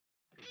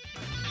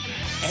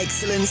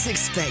Excellence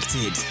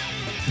Expected,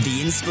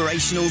 the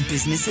inspirational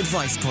business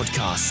advice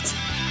podcast.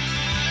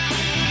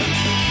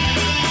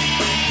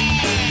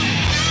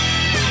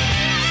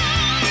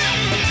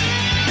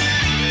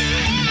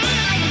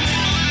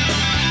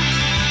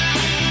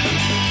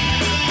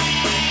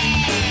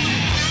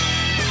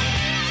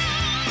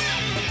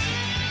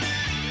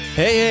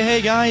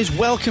 Hey guys,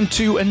 welcome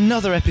to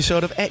another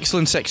episode of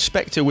Excellence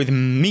Expected with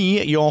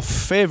me, your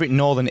favourite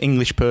Northern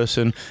English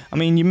person. I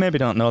mean, you maybe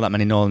don't know that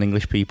many Northern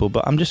English people,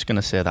 but I'm just going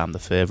to say that I'm the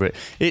favourite.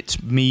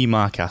 It's me,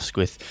 Mark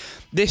Asquith.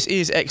 This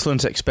is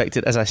Excellence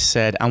Expected, as I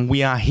said, and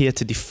we are here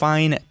to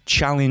define,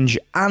 challenge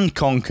and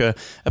conquer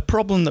a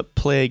problem that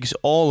plagues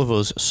all of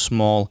us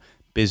small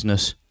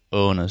business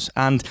owners.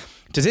 And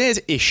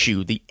today's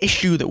issue, the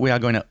issue that we are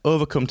going to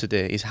overcome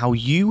today, is how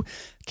you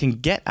can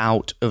get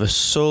out of a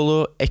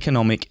solo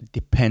economic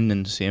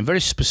dependency, and very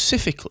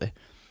specifically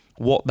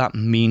what that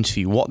means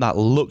for you, what that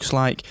looks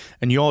like,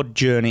 and your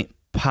journey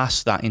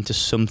past that into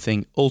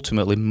something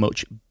ultimately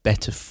much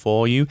better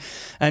for you.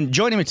 And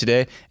joining me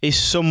today is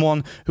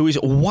someone who is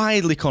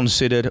widely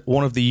considered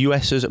one of the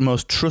US's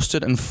most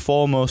trusted and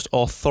foremost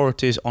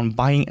authorities on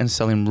buying and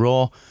selling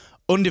raw,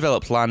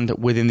 undeveloped land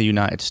within the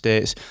United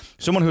States,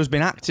 someone who has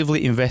been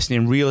actively investing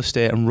in real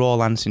estate and raw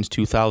land since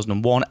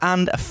 2001,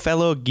 and a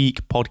fellow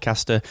geek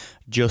podcaster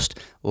just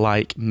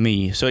like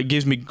me. So it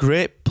gives me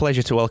great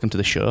pleasure to welcome to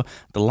the show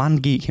the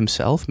land geek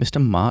himself,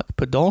 Mr. Mark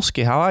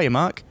Podolsky. How are you,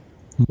 Mark?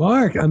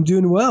 Mark, I'm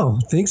doing well.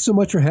 Thanks so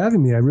much for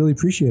having me. I really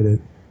appreciate it.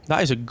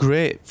 That is a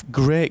great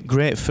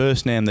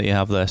first name that you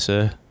have there,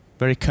 sir.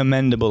 Very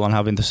commendable on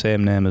having the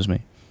same name as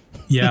me.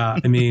 Yeah,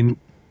 I mean,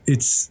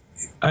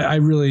 I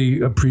really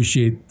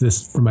appreciate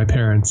this for my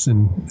parents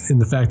and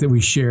the fact that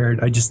we shared.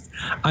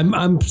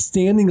 I'm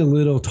standing a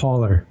little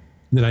taller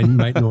than I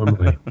might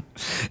normally.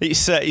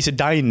 It's a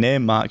dying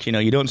name, Mark. You know,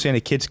 you don't see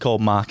any kids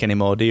called Mark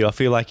anymore, do you? I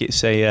feel like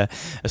it's a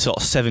sort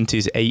of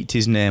 70s,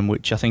 80s name,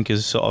 which I think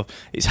is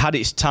it's had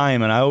its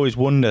time, and I always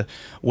wonder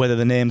whether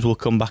the names will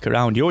come back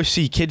around. You always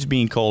see kids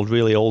being called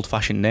really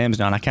old-fashioned names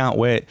now, and I can't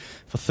wait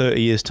for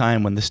 30 years'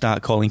 time when they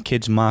start calling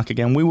kids Mark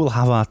again. We will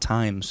have our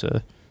time,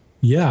 sir.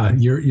 Yeah,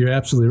 you're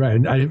absolutely right.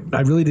 And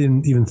I really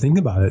didn't even think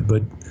about it,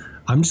 but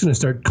I'm just going to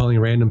start calling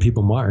random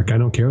people Mark. I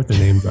don't care what their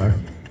names are.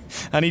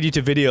 I need you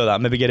to video that,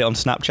 maybe get it on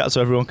Snapchat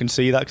so everyone can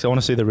see that, because I want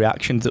to see the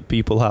reactions that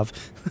people have.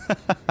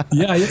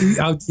 Yeah,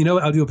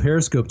 I'll do a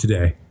Periscope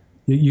today.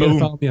 You got to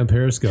follow me on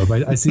Periscope.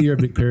 I see you're a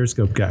big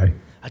Periscope guy.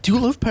 I do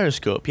love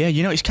Periscope, yeah.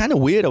 You know, it's kind of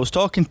weird. I was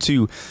talking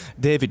to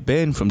David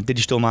Bain from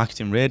Digital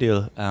Marketing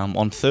Radio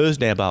on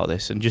Thursday about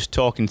this, and just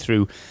talking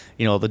through,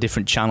 you know, the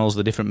different channels,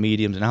 the different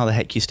mediums, and how the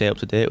heck you stay up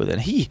to date with it.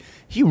 And he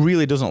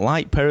really doesn't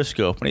like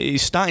Periscope. And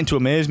it's starting to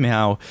amaze me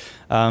how,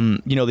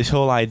 you know, this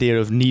whole idea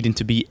of needing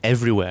to be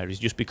everywhere is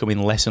just becoming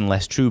less and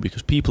less true,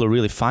 because people are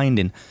really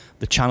finding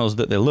the channels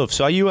that they love.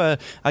 So you're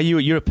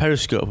a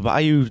Periscope, but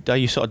are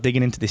you sort of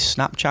digging into this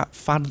Snapchat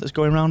fad that's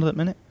going around at the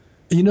minute?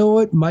 You know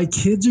what? My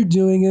kids are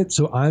doing it,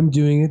 so I'm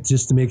doing it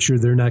just to make sure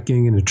they're not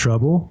getting into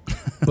trouble.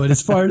 But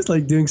as far as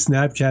like doing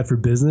Snapchat for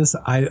business,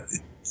 the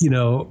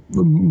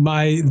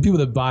people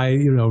that buy,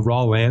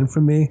 raw land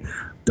from me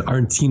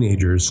aren't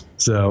teenagers.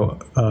 So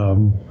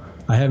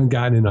I haven't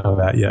gotten into all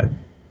that yet.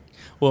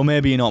 Well,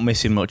 maybe you're not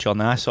missing much on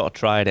there. I sort of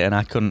tried it and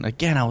I couldn't.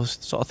 Again, I was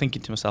sort of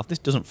thinking to myself, this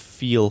doesn't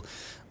feel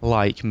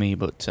like me,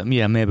 but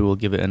yeah, maybe we'll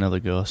give it another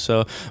go.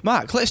 So,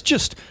 Mark, let's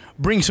just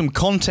bring some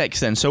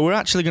context then. So we're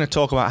actually going to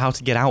talk about how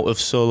to get out of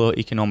solo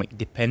economic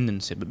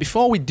dependency. But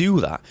before we do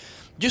that,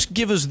 just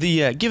give us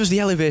the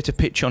elevator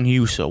pitch on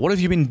you. So, what have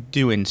you been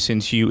doing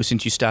since you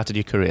started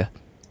your career?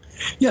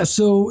 Yeah,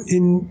 so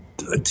in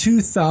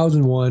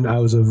 2001, I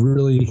was a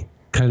really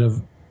kind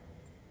of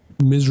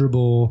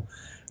miserable,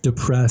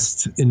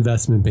 depressed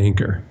investment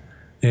banker.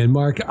 And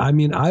Mark, I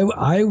mean,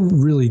 I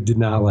really did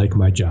not like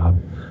my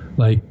job.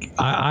 Like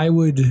I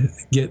would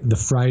get the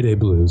Friday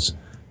blues,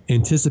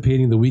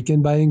 anticipating the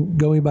weekend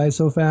going by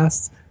so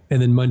fast,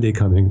 and then Monday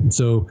coming.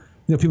 So,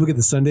 people get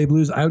the Sunday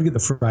blues. I would get the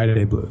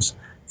Friday blues.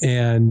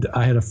 And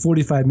I had a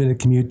 45-minute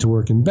commute to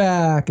work and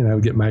back, and I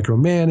would get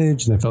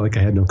micromanaged, and I felt like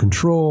I had no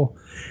control.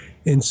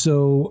 And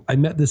so I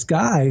met this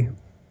guy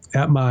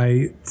at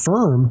my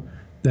firm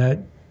that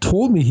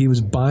told me he was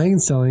buying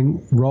and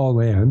selling raw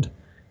land,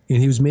 and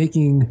he was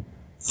making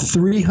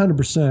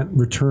 300%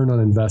 return on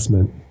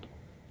investment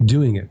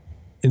doing it.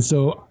 And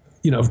so,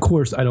 of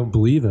course, I don't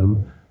believe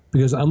him,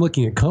 because I'm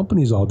looking at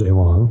companies all day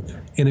long,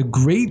 and a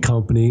great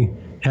company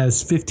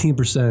has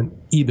 15%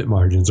 EBIT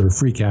margins or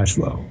free cash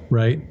flow,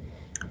 right?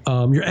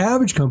 Your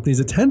average company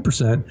is at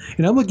 10%,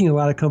 and I'm looking at a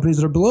lot of companies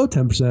that are below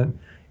 10%,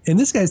 and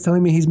this guy's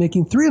telling me he's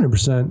making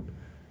 300%.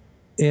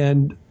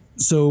 And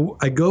so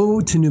I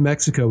go to New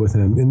Mexico with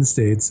him in the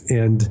States,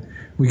 and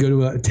we go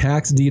to a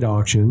tax deed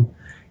auction,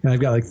 and I've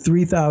got like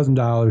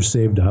 $3,000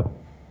 saved up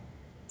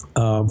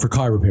for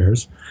car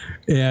repairs,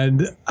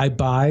 and I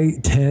buy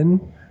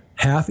 10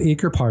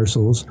 half-acre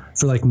parcels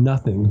for like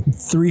nothing,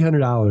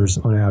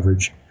 $300 on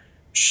average.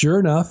 Sure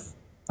enough,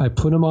 I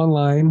put them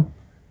online,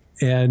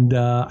 and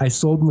I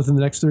sold them within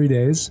the next 30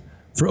 days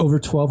for over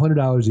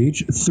 $1,200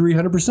 each,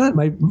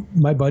 300%.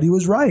 My buddy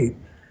was right.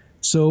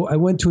 So I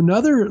went to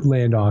another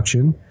land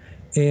auction,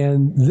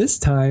 and this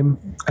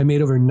time I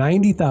made over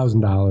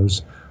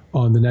 $90,000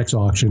 on the next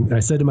auction. And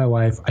I said to my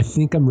wife, I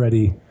think I'm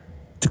ready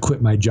to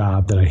quit my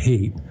job that I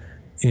hate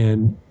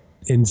and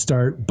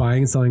start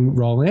buying and selling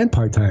raw land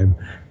part-time.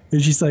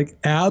 And she's like,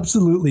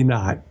 absolutely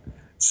not.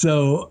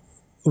 So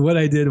what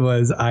I did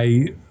was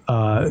I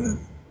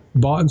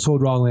bought and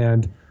sold raw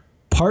land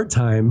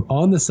part-time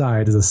on the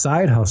side as a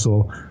side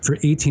hustle for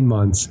 18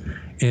 months.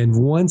 And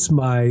once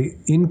my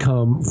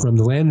income from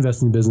the land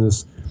investing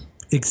business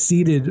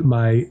exceeded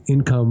my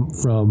income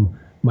from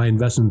my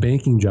investment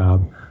banking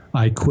job,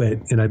 I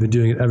quit. And I've been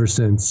doing it ever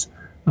since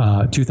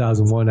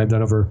 2001. I've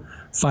done over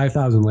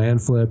 5,000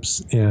 land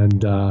flips.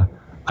 And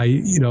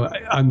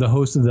I'm the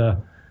host of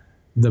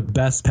the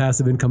Best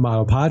Passive Income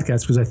Model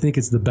podcast because I think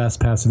it's the best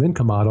passive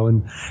income model.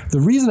 And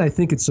the reason I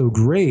think it's so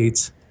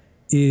great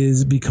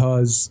is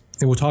because,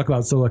 and we'll talk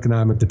about solo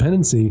economic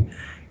dependency,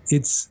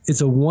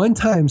 it's a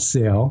one-time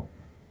sale.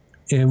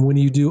 And when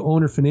you do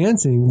owner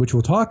financing, which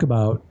we'll talk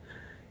about,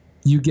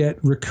 you get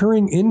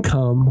recurring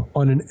income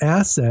on an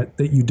asset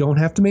that you don't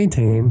have to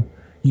maintain,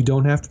 you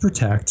don't have to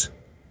protect,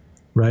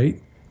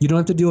 right? You don't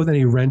have to deal with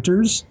any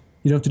renters,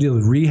 you don't have to deal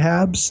with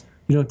rehabs,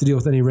 you don't have to deal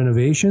with any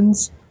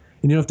renovations,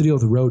 and you don't have to deal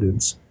with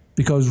rodents,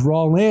 because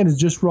raw land is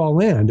just raw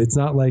land. It's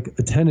not like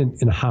a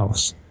tenant in a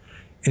house.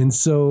 And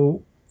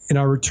so, and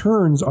our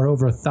returns are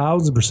over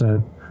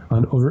 1,000%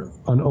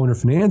 on owner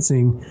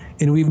financing,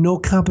 and we have no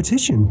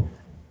competition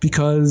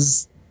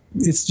because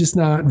it's just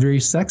not very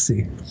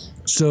sexy.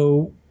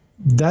 So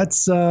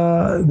that's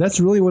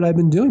really what I've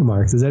been doing,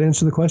 Mark. Does that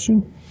answer the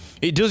question?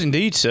 It does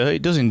indeed, sir.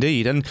 It does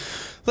indeed. And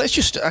let's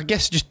just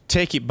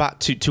take it back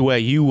to where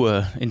you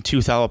were in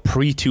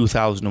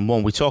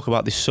pre-2001. We talk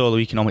about this solo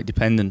economic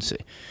dependency.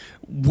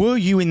 Were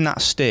you in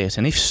that state?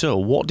 And if so,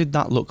 what did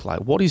that look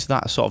like? What is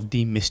that sort of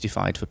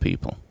demystified for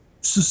people?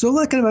 So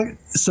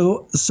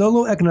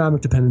solo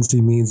economic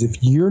dependency means if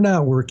you're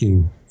not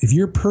working, if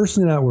you're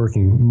personally not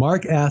working,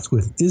 Mark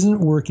Asquith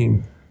isn't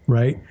working,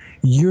 right?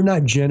 You're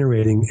not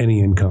generating any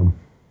income,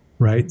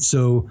 right?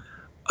 So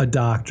a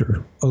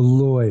doctor, a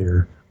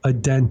lawyer, a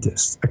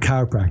dentist, a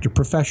chiropractor,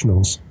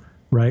 professionals,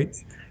 right?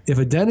 If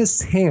a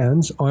dentist's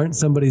hands aren't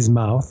somebody's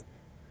mouth,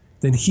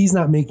 then he's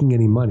not making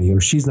any money or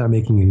she's not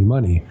making any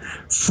money.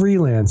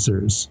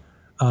 Freelancers,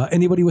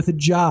 anybody with a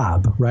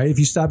job, right? If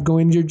you stop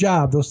going to your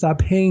job, they'll stop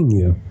paying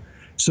you.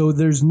 So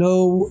there's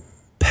no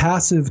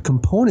passive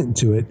component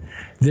to it.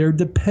 They're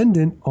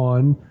dependent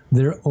on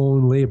their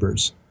own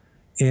labors.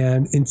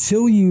 And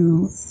until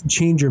you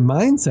change your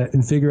mindset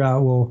and figure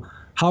out, well,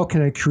 how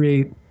can I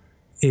create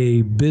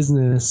a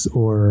business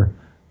or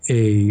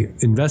a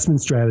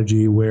investment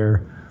strategy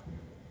where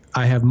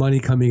I have money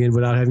coming in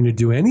without having to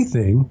do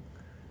anything,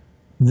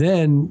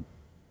 then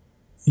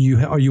you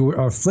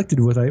are afflicted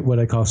with what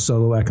I call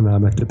solo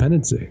economic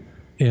dependency.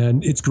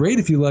 And it's great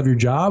if you love your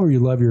job or you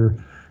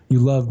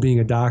love being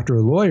a doctor or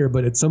a lawyer,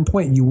 but at some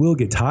point you will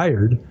get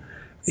tired,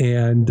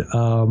 and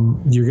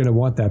you're going to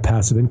want that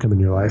passive income in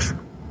your life.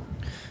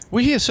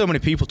 We hear so many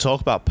people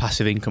talk about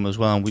passive income as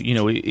well, and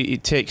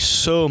it takes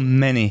so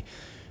many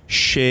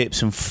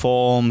shapes and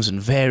forms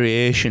and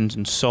variations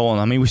and so on.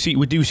 I mean,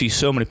 we do see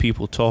so many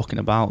people talking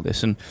about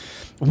this. And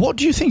what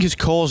do you think has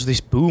caused this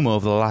boom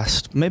over the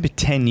last maybe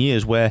 10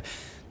 years where,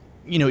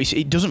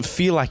 it doesn't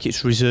feel like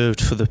it's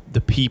reserved for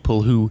the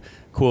people who,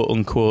 quote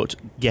unquote,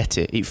 get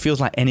it? It feels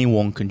like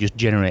anyone can just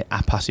generate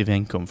a passive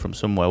income from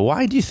somewhere.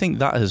 Why do you think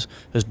that has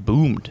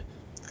boomed?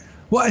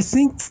 Well, I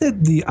think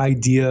that the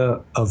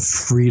idea of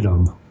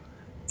freedom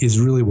is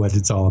really what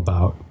it's all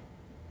about.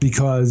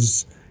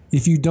 Because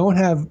if you don't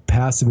have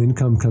passive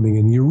income coming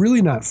in, you're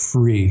really not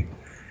free.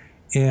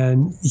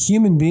 And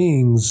human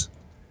beings,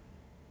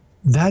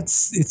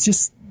 it's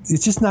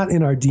just not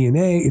in our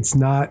DNA. It's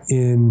not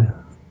in,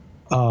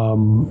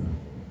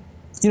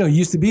 it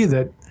used to be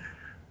that,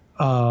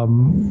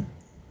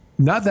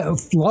 not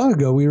that long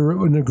ago, we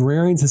were an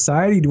agrarian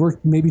society. You'd work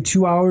maybe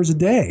 2 hours a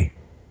day,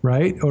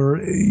 right? Or,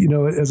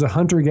 as a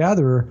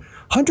hunter-gatherer,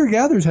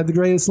 hunter-gatherers had the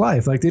greatest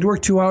life. Like, they'd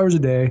work 2 hours a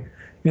day,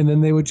 and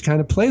then they would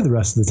kind of play the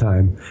rest of the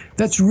time.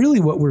 That's really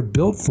what we're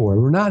built for.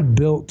 We're not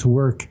built to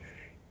work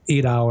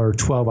 8-hour,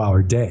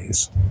 12-hour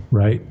days,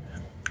 right?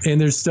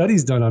 And there's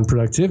studies done on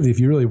productivity. If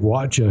you really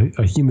watch a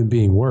human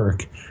being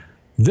work,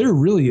 they're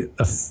really,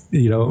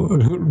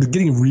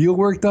 getting real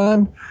work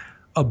done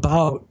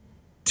about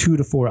 2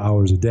 to 4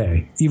 hours a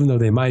day, even though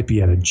they might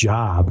be at a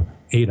job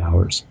 8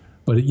 hours.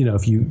 But,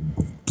 if you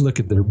look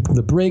at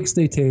the breaks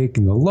they take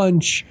and the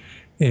lunch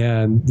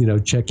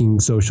and, checking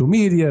social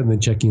media and then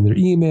checking their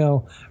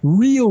email,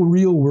 real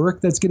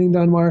work that's getting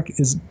done, Mark,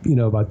 is,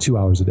 about 2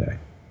 hours a day.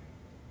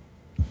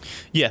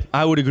 Yeah,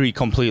 I would agree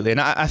completely. And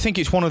I think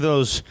it's one of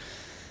those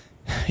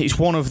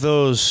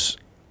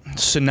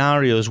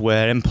scenarios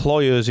where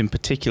employers in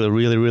particular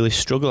really, really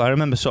struggle. I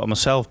remember sort of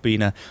myself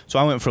so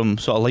I went from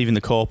sort of leaving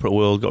the corporate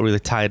world, got really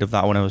tired of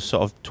that when I was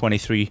sort of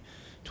 22,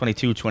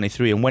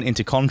 23, and went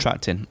into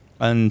contracting.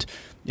 And,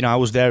 I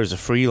was there as a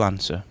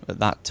freelancer at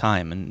that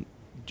time. And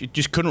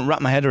just couldn't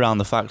wrap my head around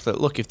the fact that,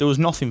 look, if there was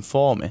nothing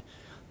for me,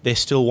 they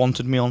still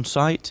wanted me on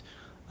site.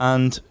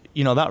 And,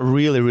 that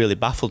really, really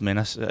baffled me. And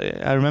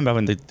I remember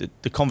having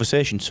the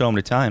conversation so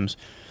many times.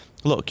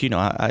 Look,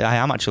 I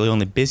am actually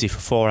only busy for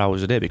 4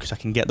 hours a day because I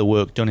can get the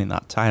work done in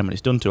that time and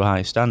it's done to a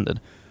high standard.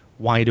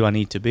 Why do I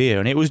need to be here?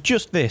 And it was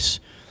just this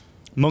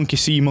monkey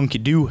see, monkey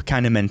do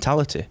kind of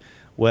mentality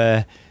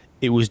where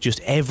it was just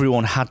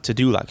everyone had to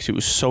do that because it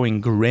was so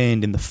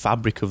ingrained in the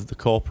fabric of the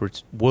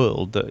corporate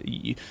world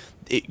that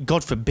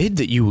God forbid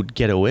that you would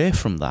get away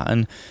from that.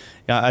 And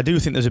I do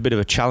think there's a bit of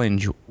a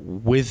challenge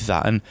with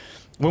that. And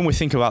when we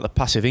think about the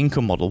passive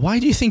income model, why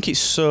do you think it's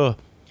so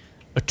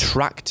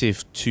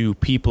attractive to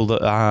people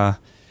that are,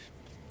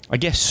 I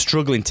guess,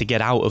 struggling to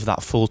get out of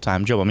that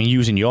full-time job? I mean,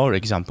 using your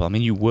example, I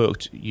mean, you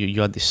worked,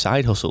 you had this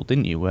side hustle,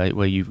 didn't you,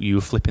 where you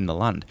were flipping the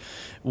land.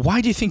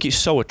 Why do you think it's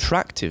so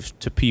attractive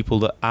to people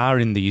that are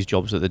in these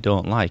jobs that they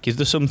don't like? Is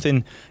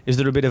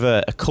there a bit of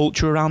a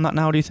culture around that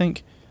now, do you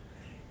think?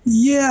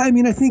 Yeah, I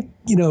mean, I think,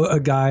 a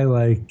guy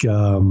like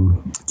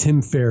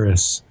Tim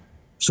Ferriss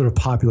sort of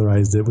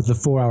popularized it with the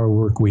 4-hour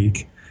work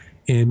week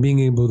and being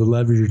able to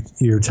leverage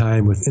your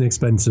time with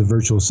inexpensive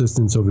virtual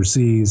assistants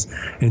overseas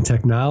and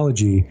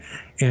technology.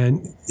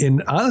 And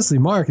honestly,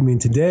 Mark, I mean,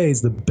 today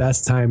is the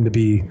best time to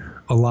be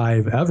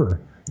alive ever.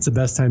 It's the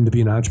best time to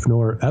be an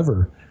entrepreneur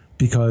ever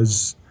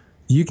because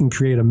you can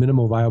create a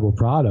minimal viable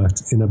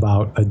product in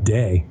about a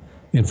day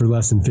and for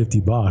less than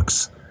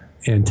 $50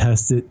 and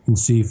test it and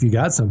see if you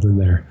got something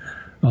there.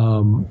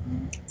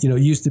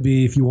 It used to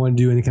be if you want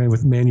to do any kind of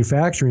with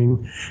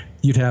manufacturing,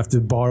 you'd have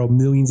to borrow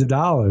millions of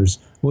dollars.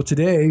 Well,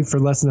 today, for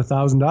less than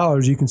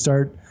 $1,000, you can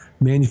start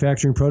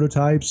manufacturing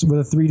prototypes with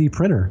a 3D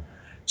printer.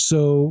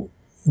 So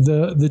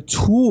the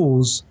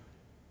tools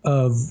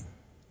used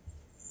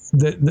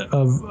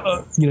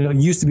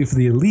to be for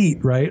the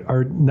elite, right?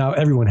 Are now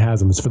everyone has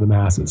them. It's for the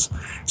masses.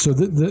 So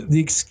the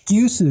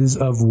excuses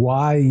of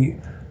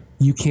why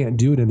you can't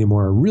do it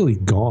anymore are really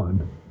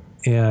gone,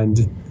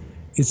 and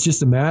it's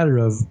just a matter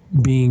of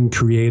being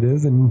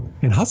creative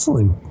and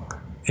hustling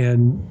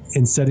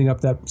and setting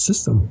up that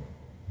system.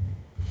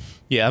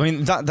 Yeah, I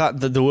mean that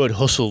the word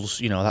hustles,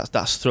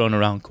 that's thrown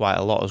around quite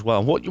a lot as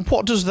well.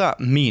 What does that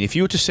mean? If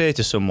you were to say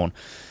to someone,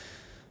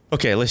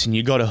 okay, listen,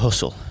 you got to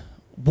hustle.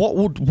 What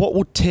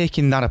would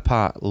taking that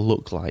apart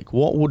look like?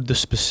 What would the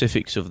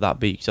specifics of that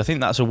be? Because I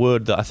think that's a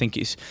word that I think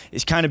it's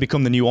kind of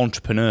become the new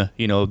entrepreneur.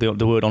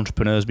 The word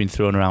entrepreneur has been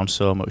thrown around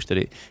so much that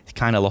it's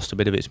kind of lost a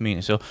bit of its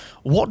meaning. So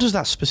what does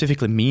that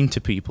specifically mean to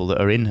people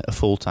that are in a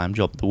full-time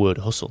job, the word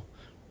hustle?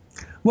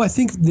 Well, I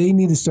think they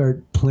need to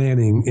start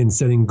planning and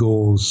setting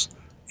goals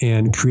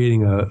and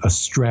creating a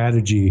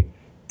strategy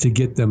to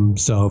get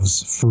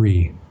themselves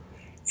free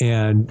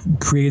and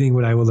creating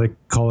what I would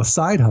call a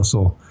side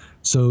hustle.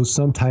 So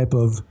some type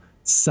of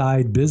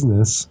side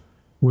business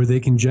where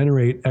they can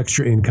generate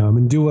extra income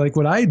and do like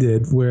what I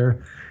did,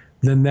 where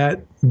then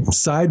that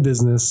side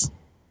business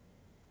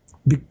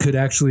could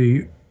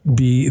actually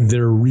be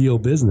their real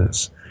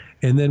business.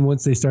 And then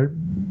once they start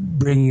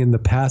bringing in the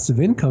passive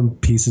income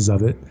pieces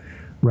of it,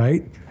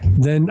 right,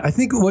 then I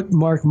think what,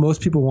 Mark,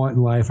 most people want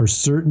in life are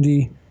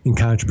certainty and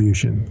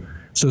contribution.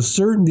 So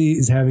certainty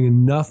is having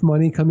enough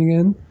money coming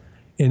in.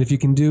 And if you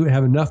can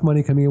have enough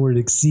money coming in where it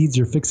exceeds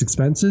your fixed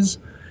expenses,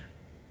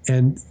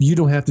 and you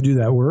don't have to do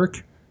that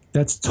work,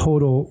 that's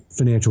total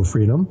financial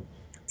freedom.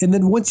 And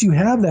then once you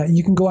have that,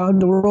 you can go out in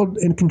the world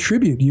and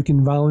contribute. You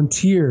can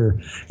volunteer.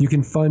 You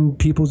can fund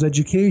people's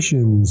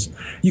educations.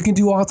 You can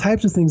do all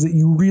types of things that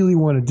you really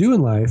want to do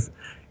in life.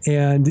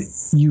 And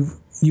you've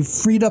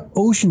freed up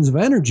oceans of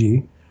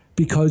energy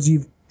because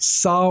you've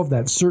solved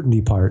that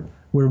certainty part.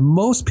 Where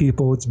most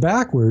people, it's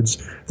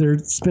backwards. They're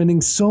spending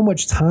so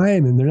much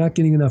time and they're not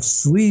getting enough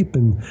sleep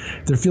and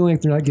they're feeling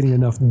like they're not getting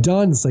enough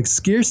done. It's like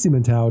scarcity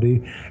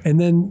mentality. And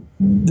then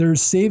they're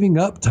saving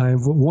up time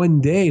for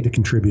one day to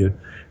contribute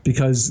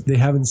because they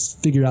haven't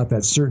figured out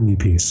that certainty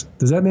piece.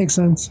 Does that make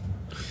sense?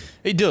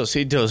 It does.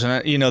 And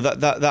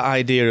that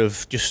idea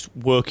of just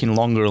working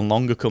longer and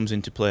longer comes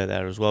into play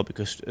there as well,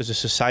 because as a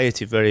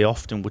society very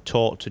often we're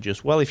taught to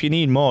just, well, if you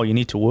need more, you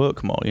need to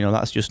work more.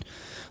 That's just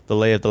the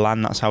lay of the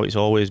land. That's how it's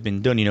always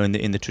been done.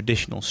 In the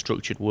traditional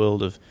structured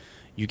world of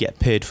you get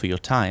paid for your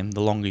time,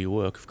 the longer you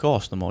work, of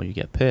course, the more you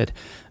get paid.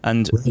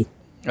 And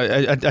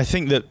right. I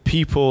think that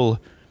people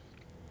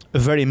are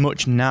very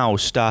much now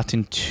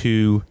starting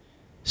to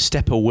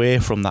step away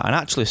from that and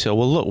actually say,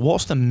 well, look,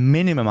 what's the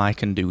minimum I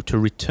can do to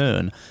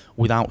return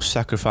without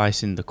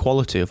sacrificing the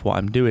quality of what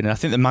I'm doing? And I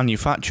think the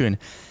manufacturing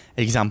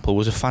example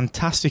was a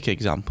fantastic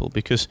example,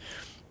 because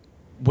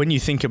when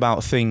you think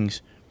about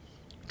things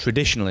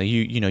traditionally,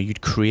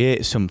 you'd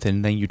create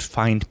something, then you'd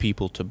find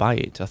people to buy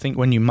it. I think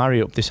when you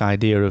marry up this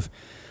idea of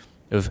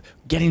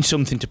getting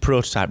something to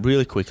prototype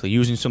really quickly,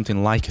 using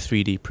something like a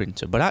 3D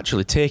printer, but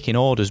actually taking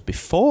orders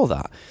before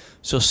that,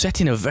 so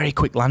setting a very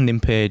quick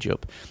landing page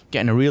up,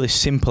 getting a really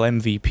simple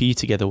MVP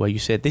together where you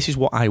say, this is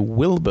what I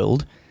will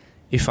build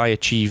if I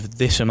achieve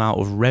this amount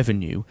of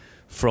revenue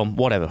from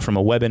whatever, from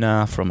a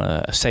webinar, from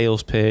a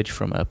sales page,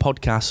 from a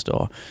podcast,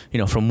 or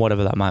from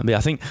whatever that might be. I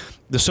think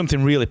there's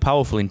something really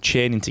powerful in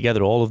chaining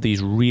together all of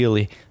these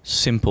really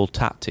simple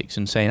tactics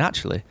and saying,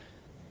 actually,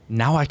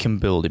 now I can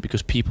build it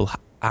because people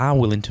are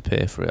willing to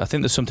pay for it. I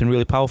think there's something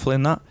really powerful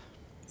in that.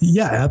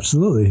 Yeah,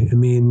 absolutely. I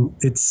mean,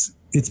 it's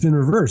been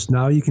reversed.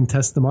 Now you can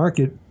test the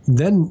market,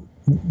 then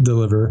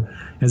deliver,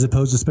 as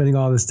opposed to spending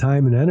all this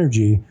time and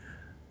energy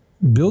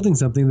building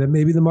something that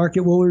maybe the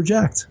market will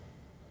reject.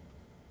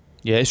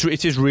 Yeah,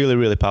 it is really,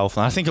 really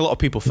powerful. And I think a lot of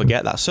people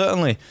forget that.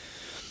 Certainly,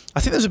 I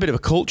think there's a bit of a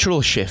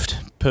cultural shift,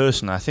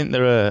 personally. I think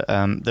there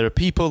are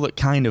people that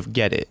kind of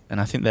get it, and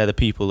I think they're the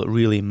people that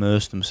really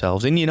immerse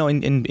themselves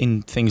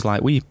in things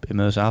like we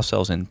immerse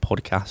ourselves in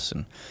podcasts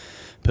and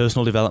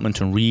personal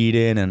development and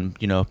reading and,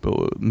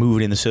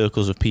 moving in the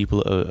circles of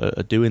people that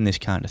are doing this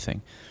kind of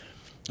thing.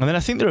 And then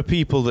I think there are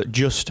people that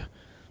just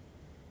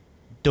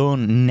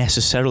don't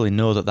necessarily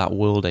know that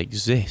world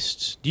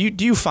exists. Do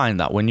you find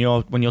that when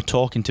you're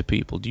talking to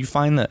people? Do you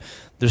find that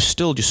there's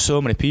still just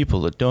so many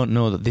people that don't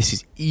know that this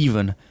is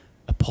even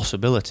a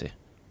possibility?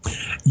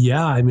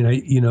 Yeah, I mean,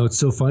 it's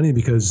so funny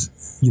because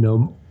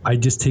I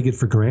just take it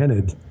for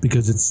granted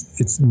because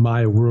it's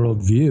my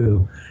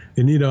worldview,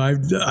 and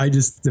I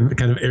just am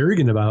kind of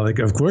arrogant about it. Like,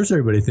 of course,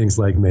 everybody thinks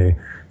like me,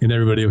 and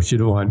everybody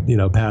should want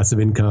passive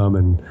income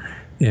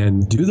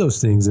and do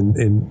those things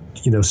and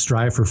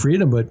strive for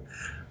freedom, but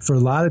for a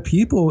lot of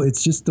people,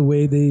 it's just the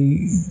way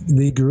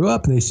they grew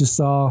up, and they just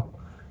saw,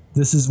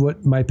 this is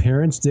what my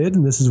parents did,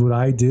 and this is what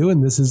I do,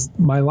 and this is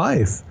my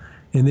life.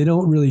 And they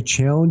don't really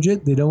challenge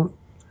it. They don't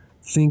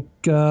think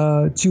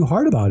too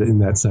hard about it in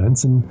that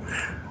sense.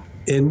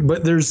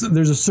 But there's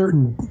a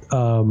certain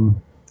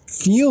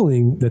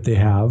feeling that they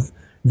have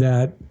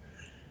that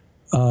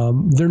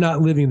they're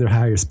not living their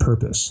highest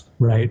purpose,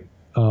 right?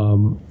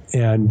 And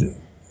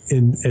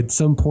at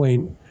some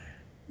point,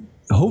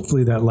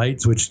 hopefully that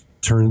light switch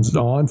turns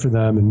on for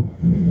them,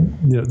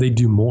 and they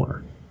do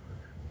more.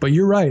 But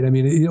you're right. I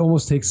mean, it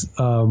almost takes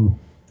some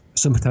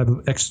type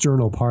of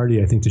external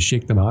party, I think, to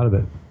shake them out of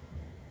it.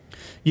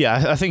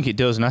 Yeah, I think it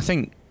does, and I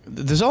think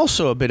there's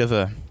also a bit of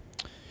a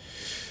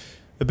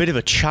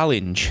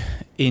challenge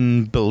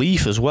in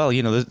belief as well.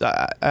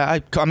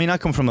 I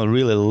come from a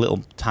really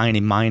little tiny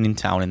mining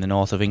town in the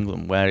north of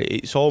England where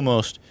it's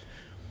almost,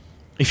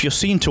 if you're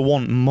seen to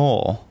want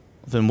more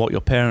than what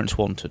your parents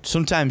wanted,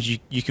 sometimes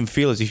you can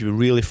feel as if you're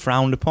really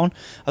frowned upon.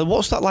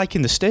 What's that like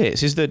in the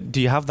States? Do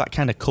you have that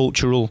kind of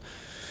cultural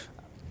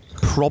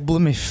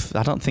problem? If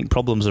I don't think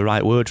problem's the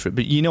right word for it,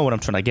 but you know what I'm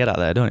trying to get at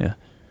there, don't you?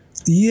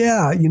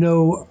 Yeah,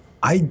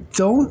 I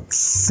don't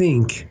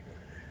think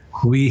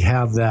we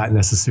have that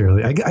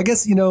necessarily. I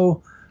guess,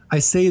 I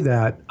say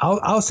that.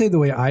 I'll say the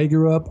way I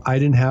grew up, I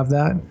didn't have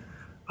that,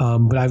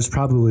 but I was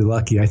probably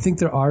lucky. I think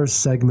there are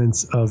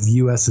segments of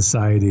U.S.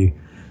 society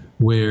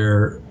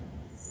where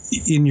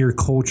in your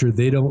culture,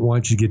 they don't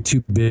want you to get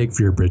too big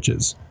for your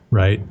britches,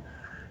 right?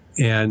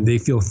 And they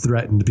feel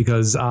threatened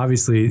because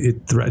obviously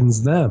it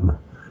threatens them.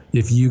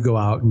 If you go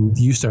out and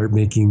you start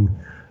making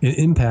an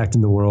impact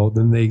in the world,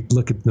 then they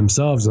look at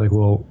themselves like,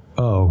 well,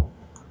 oh,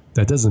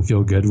 that doesn't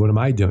feel good. What am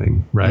I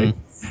doing, right?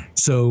 Mm-hmm.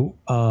 So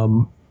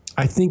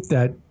I think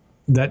that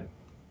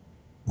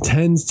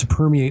tends to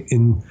permeate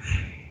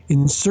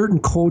in certain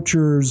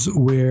cultures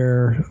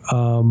where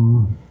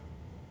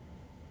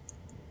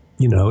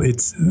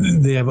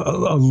they have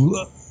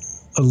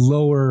a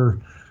lower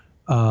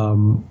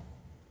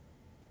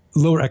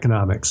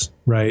economics,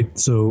 right?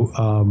 So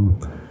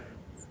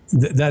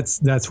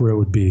that's where it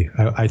would be.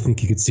 I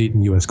think you could see it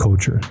in U.S.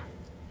 culture.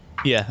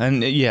 Yeah,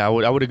 and I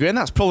would agree, and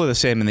that's probably the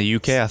same in the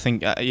UK. I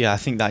think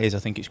that is. I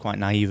think it's quite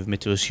naive of me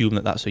to assume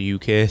that that's a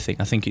UK thing.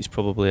 I think it's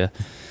probably a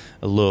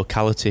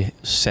locality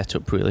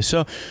setup, really.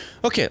 So,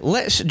 okay,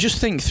 let's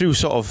just think through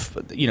sort of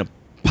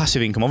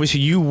passive income. Obviously,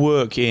 you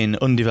work in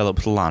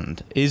undeveloped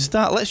land.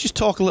 Let's just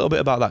talk a little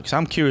bit about that, because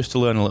I'm curious to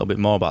learn a little bit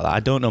more about that.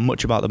 I don't know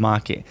much about the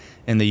market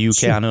in the UK.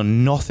 Sure. I know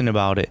nothing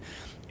about it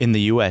in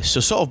the US. So,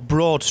 sort of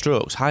broad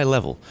strokes, high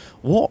level.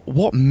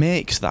 What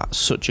makes that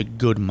such a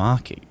good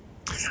market?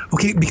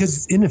 Okay, because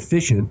it's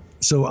inefficient.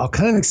 So I'll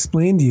kind of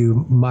explain to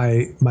you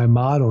my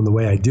model and the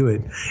way I do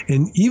it.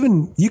 And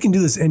even you can do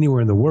this anywhere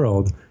in the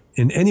world,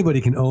 and anybody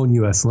can own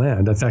U.S.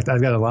 land. In fact,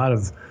 I've got a lot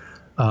of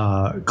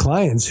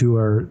clients who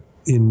are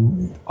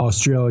in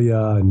Australia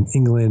and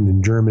England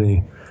and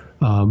Germany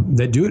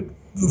that do it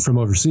from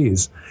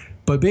overseas.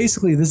 But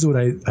basically, this is what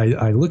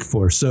I look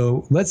for.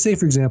 So let's say,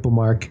 for example,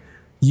 Mark,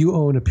 you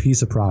own a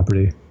piece of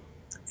property,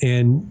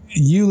 and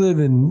you live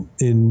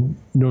in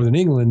Northern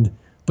England,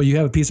 but you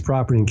have a piece of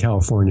property in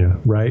California,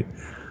 right?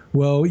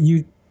 Well,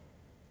 you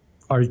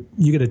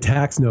get a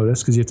tax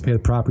notice because you have to pay the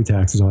property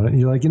taxes on it. And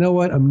you're like, you know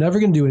what? I'm never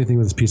going to do anything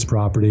with this piece of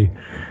property.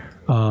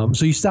 So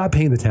you stop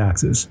paying the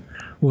taxes.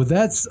 Well,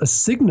 that's a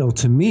signal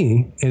to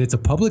me, and it's a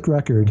public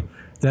record,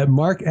 that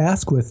Mark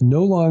Asquith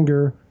no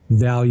longer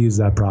values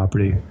that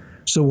property.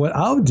 So what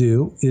I'll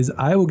do is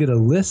I will get a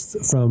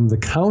list from the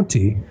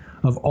county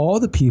of all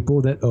the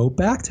people that owe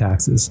back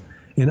taxes,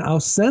 and I'll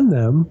send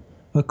them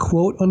a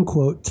quote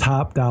unquote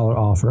top dollar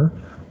offer,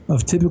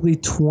 of typically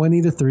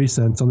 20 to 30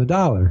 cents on the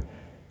dollar.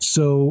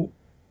 So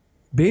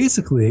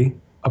basically,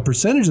 a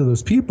percentage of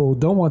those people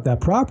don't want that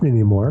property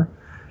anymore,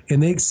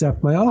 and they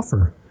accept my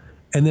offer.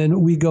 And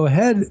then we go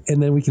ahead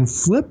and then we can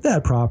flip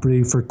that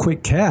property for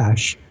quick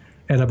cash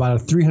at about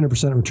a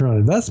 300% return on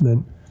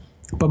investment.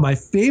 But my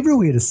favorite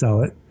way to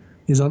sell it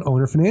is on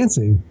owner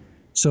financing.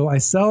 So I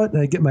sell it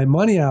and I get my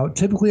money out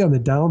typically on the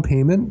down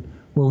payment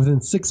or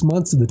within 6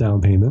 months of the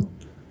down payment,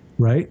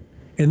 right?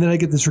 And then I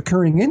get this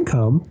recurring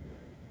income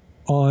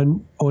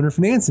on owner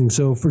financing.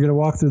 So if we're going to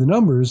walk through the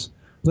numbers,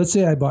 let's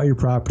say I bought your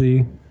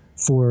property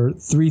for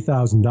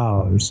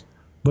 $3,000,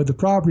 but the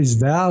property's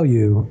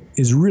value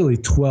is really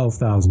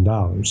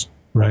 $12,000,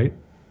 right?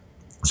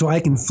 So I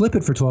can flip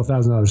it for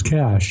 $12,000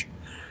 cash,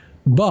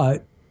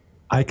 but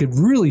I could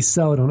really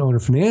sell it on owner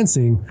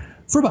financing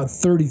for about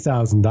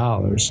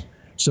 $30,000.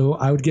 So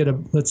I would get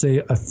let's say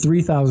a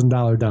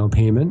 $3,000 down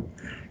payment,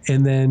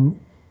 and then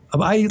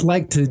I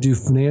like to do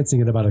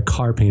financing at about a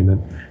car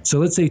payment. So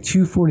let's say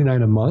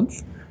 $249 a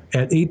month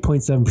at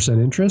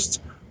 8.7%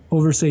 interest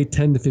over say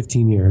 10 to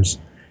 15 years.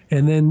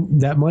 And then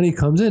that money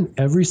comes in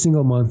every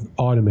single month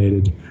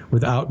automated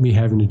without me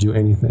having to do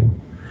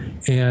anything.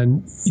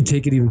 And you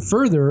take it even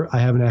further, I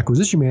have an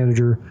acquisition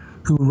manager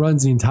who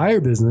runs the entire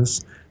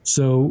business,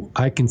 so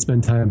I can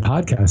spend time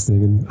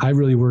podcasting. And I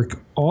really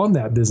work on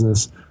that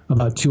business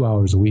about 2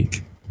 hours a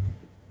week.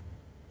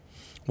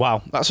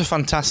 Wow, that's a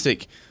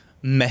fantastic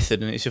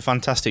method, and it's a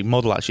fantastic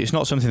model, actually. It's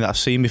not something that I've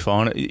seen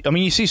before. And I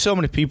mean, you see so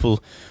many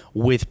people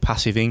with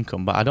passive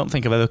income, but I don't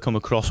think I've ever come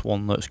across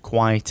one that's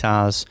quite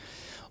as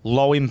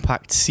low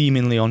impact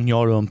seemingly on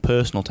your own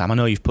personal time. I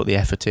know you've put the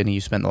effort in and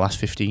you've spent the last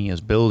 15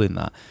 years building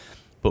that,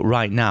 but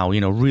right now,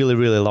 really,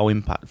 really low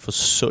impact for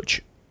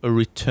such a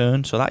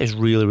return. So that is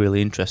really,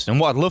 really interesting.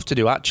 And what I'd love to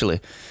do actually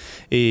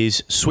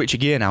is switch a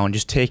gear now and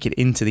just take it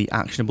into the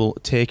actionable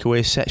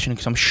takeaway section,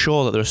 because I'm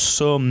sure that there are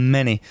so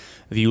many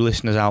of you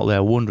listeners out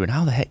there wondering,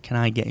 how the heck can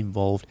I get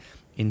involved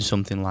in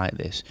something like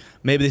this?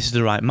 Maybe this is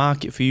the right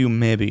market for you,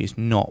 maybe it's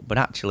not, but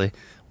actually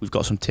we've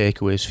got some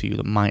takeaways for you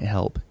that might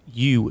help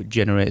you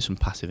generate some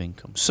passive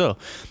income. So,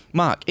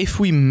 Mark, if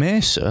we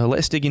may, sir,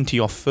 let's dig into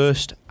your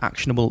first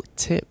actionable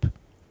tip.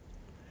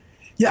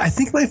 Yeah, I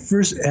think my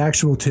first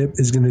actionable tip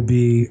is going to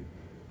be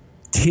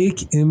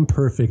take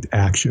imperfect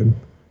action,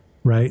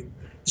 right?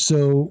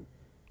 So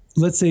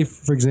let's say,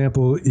 for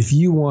example, if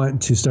you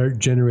want to start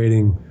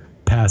generating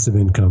passive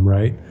income,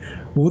 right?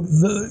 Well,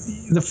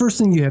 the first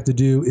thing you have to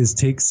do is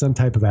take some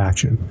type of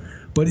action.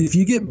 But if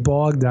you get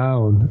bogged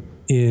down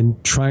in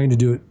trying to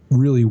do it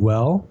really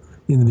well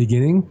in the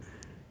beginning,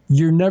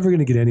 you're never going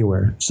to get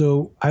anywhere.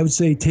 So I would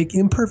say take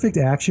imperfect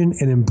action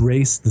and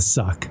embrace the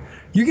suck.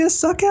 You're going to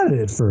suck at it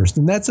at first,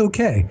 and that's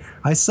okay.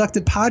 I sucked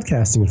at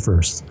podcasting at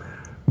first,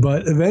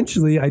 but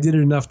eventually I did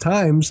it enough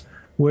times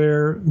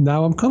where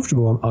now I'm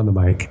comfortable on the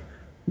mic.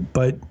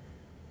 But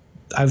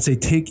I would say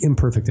take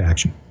imperfect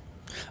action.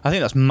 I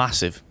think that's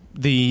massive.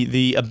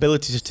 The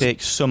ability to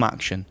take some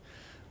action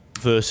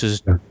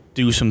versus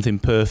do something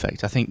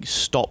perfect, I think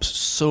stops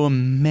so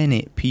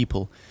many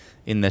people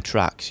in their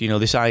tracks.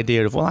 This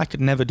idea of, well, I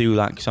could never do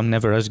that because I'm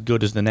never as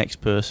good as the next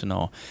person,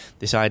 or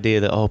this idea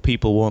that, oh,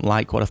 people won't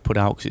like what I've put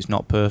out because it's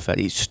not perfect.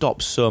 It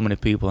stops so many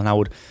people, and I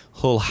would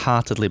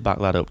wholeheartedly back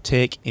that up.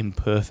 Take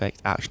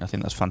imperfect action. I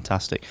think that's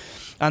fantastic.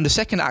 And the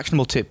second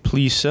actionable tip,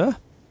 please, sir?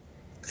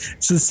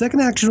 So the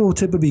second actionable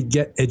tip would be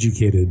get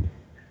educated,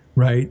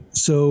 right?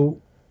 So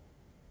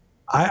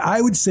I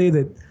would say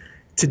that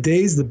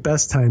today's the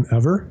best time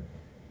ever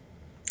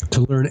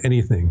to learn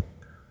anything.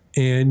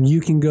 And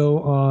you can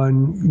go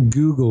on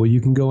Google, you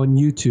can go on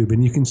YouTube,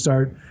 and you can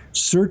start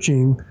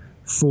searching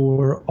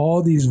for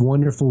all these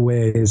wonderful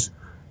ways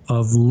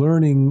of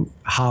learning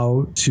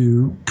how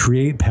to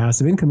create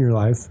passive income in your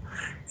life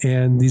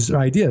and these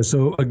ideas.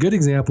 So a good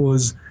example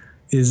is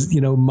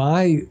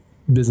my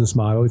business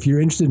model. If you're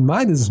interested in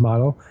my business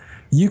model,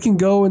 you can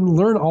go and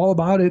learn all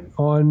about it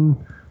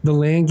on the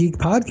Land Geek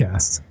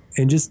podcast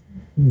and just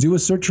do a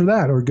search for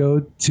that, or go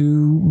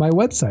to my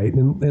website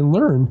and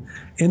learn.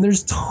 And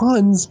there's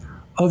tons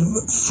of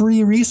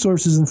free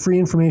resources and free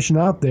information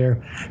out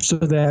there so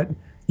that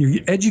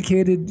you're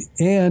educated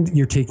and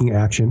you're taking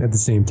action at the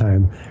same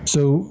time.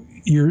 So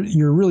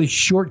you're really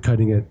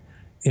shortcutting it,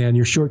 and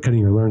you're shortcutting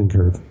your learning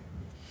curve.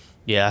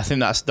 Yeah, I think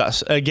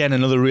that's again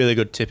another really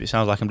good tip. It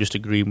sounds like I'm just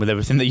agreeing with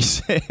everything that you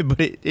say, but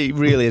it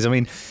really is. I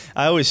mean,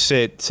 I always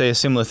say a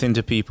similar thing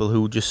to people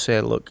who just say,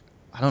 look,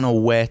 I don't know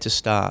where to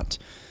start.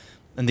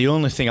 And the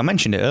only thing, I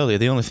mentioned it earlier,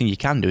 the only thing you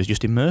can do is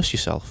just immerse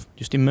yourself.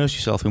 Just immerse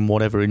yourself in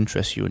whatever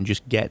interests you and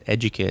just get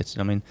educated.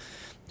 I mean,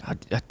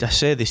 I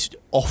say this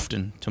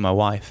often to my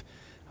wife.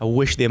 I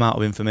wish the amount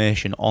of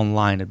information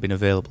online had been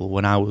available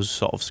when I was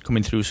sort of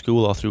coming through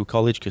school or through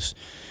college, because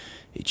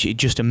it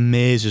just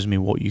amazes me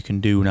what you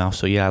can do now.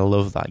 So yeah, I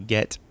love that.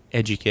 Get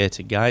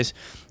educated, guys.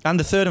 And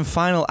the third and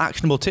final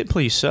actionable tip,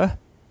 please, sir.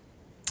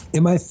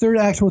 And my third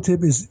actionable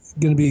tip is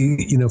going to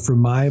be, for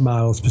my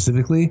model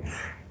specifically,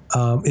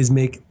 is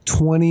make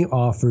 20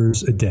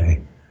 offers a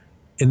day.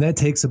 And that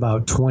takes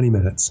about 20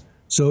 minutes.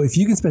 So if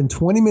you can spend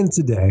 20 minutes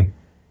a day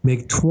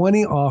make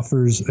 20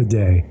 offers a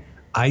day.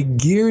 I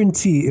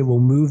guarantee it will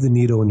move the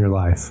needle in your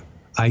life.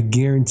 I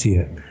guarantee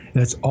it.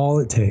 That's all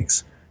it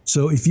takes.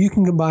 So if you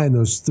can combine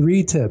those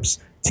 3 tips,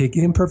 take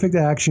imperfect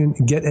action,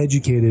 get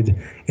educated,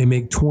 and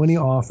make 20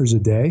 offers a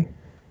day,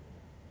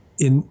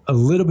 in a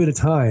little bit of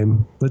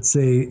time, let's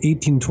say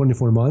 18,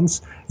 24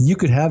 months, you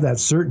could have that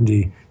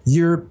certainty.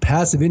 Your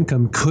passive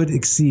income could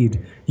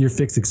exceed your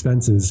fixed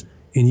expenses,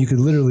 and you could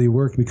literally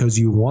work because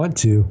you want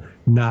to,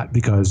 not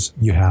because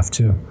you have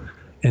to.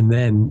 And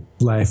then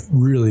life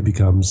really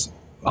becomes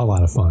a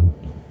lot of fun.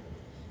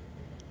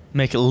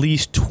 Make at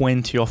least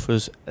 20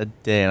 offers a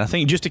day. And I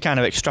think just to kind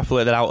of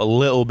extrapolate that out a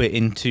little bit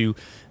into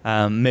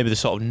maybe the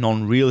sort of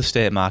non-real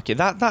estate market,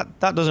 that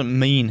doesn't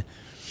mean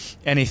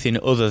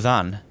anything other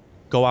than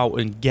go out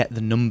and get the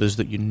numbers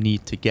that you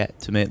need to get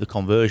to make the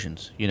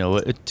conversions. You know,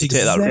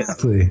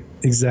 Exactly.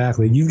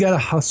 You've got to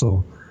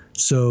hustle.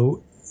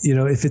 So, you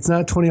know, if it's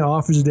not 20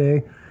 offers a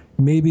day,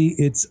 maybe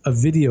it's a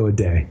video a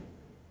day,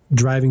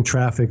 driving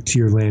traffic to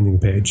your landing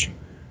page,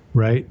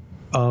 right?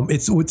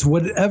 It's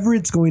whatever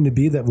it's going to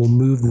be that will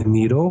move the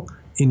needle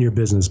in your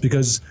business,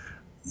 because,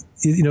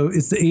 you know,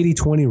 it's the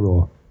 80-20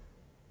 rule.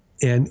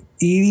 And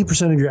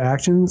 80% of your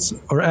actions,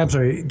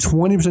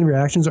 20% of your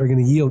actions are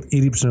going to yield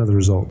 80% of the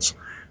results.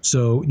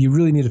 So you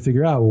really need to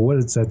figure out, well, what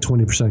is that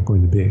 20%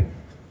 going to be?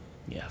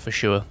 Yeah, for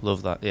sure.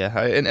 Love that. Yeah.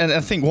 And I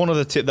think one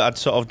other tip that I'd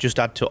sort of just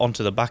add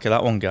onto the back of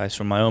that one, guys,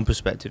 from my own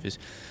perspective, is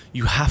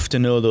you have to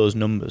know those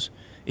numbers.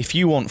 If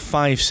you want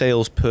 5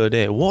 sales per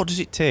day, what does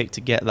it take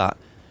to get that?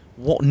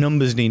 What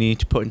numbers do you need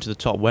to put into the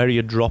top? Where are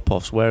your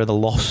drop-offs? Where are the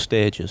loss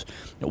stages?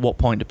 At what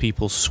point do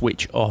people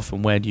switch off,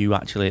 and where do you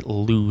actually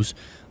lose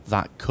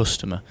that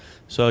customer?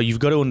 So you've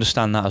got to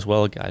understand that as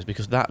well, guys,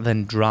 because that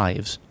then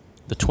drives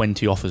the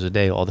 20 offers a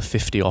day, or the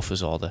 50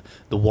 offers, or the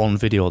 1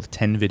 video, or the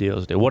 10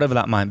 videos a day, whatever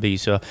that might be.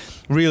 So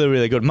really,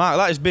 really good. Mark,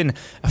 that has been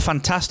a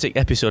fantastic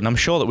episode, and I'm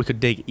sure that we could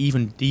dig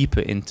even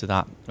deeper into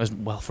that as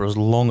well for as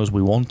long as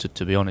we wanted,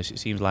 to be honest. It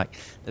seems like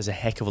there's a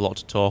heck of a lot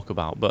to talk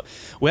about, but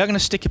we are going to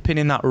stick a pin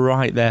in that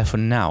right there for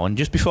now. And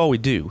just before we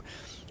do,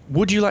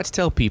 would you like to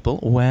tell people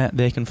where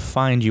they can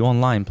find you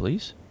online,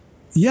 please?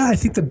 Yeah, I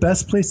think the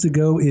best place to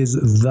go is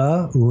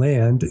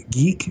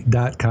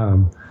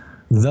thelandgeek.com.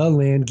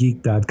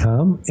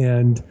 thelandgeek.com,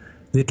 and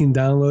they can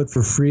download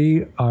for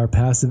free our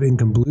passive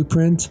income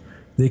blueprint.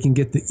 They can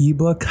get the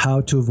ebook,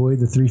 How to Avoid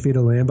the 3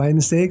 Fatal Land Buying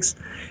Mistakes.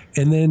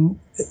 And then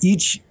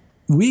each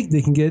week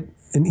they can get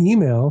an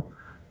email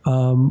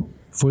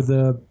for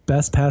the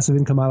Best Passive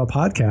Income Model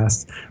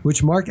podcast,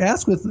 which Mark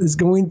Asquith is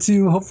going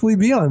to hopefully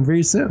be on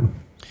very soon.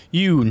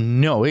 You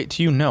know it.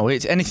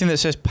 Anything that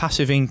says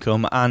passive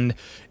income and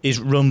is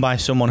run by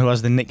someone who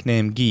has the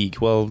nickname Geek,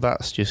 well,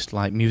 that's just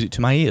like music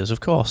to my ears, of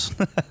course.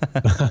 All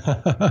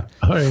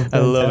right, I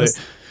love it.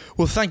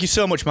 Well, thank you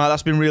so much, Mark.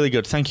 That's been really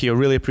good. Thank you. I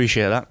really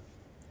appreciate that.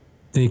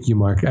 Thank you,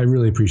 Mark. I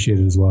really appreciate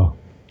it as well.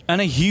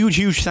 And a huge,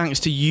 huge thanks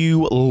to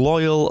you,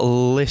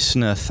 loyal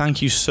listener.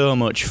 Thank you so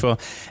much for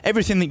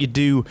everything that you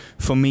do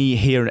for me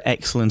here at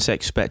Excellence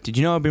Expected.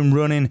 You know, I've been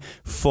running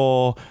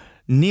for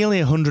nearly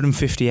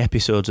 150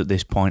 episodes at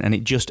this point, and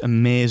it just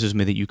amazes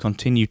me that you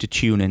continue to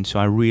tune in. So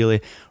I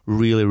really,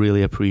 really,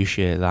 really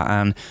appreciate that.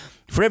 And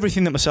for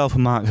everything that myself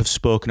and Mark have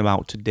spoken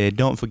about today,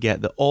 don't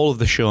forget that all of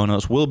the show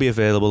notes will be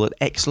available at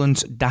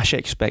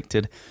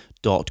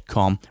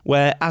excellence-expected.com,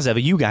 where, as ever,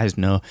 you guys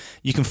know,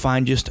 you can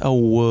find just a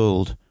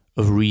world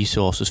of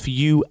resources for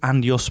you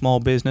and your small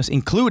business,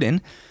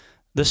 including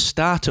the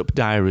Startup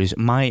Diaries,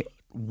 my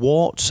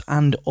warts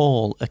and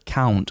all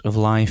account of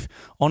life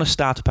on a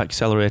Startup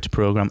Accelerator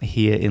program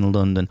here in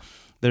London.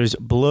 There is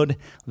blood,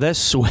 there's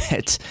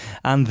sweat,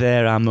 and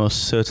there are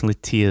most certainly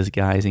tears,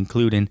 guys,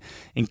 including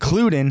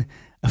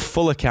a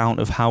full account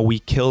of how we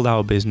killed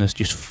our business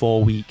just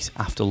 4 weeks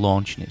after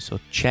launching it. So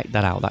check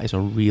that out. That is a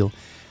real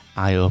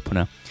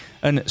eye-opener.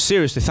 And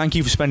seriously, thank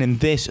you for spending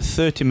this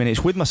 30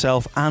 minutes with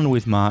myself and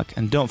with Mark.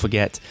 And don't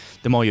forget,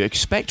 the more you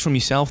expect from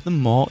yourself, the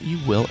more you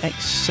will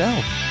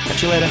excel.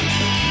 Catch you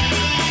later.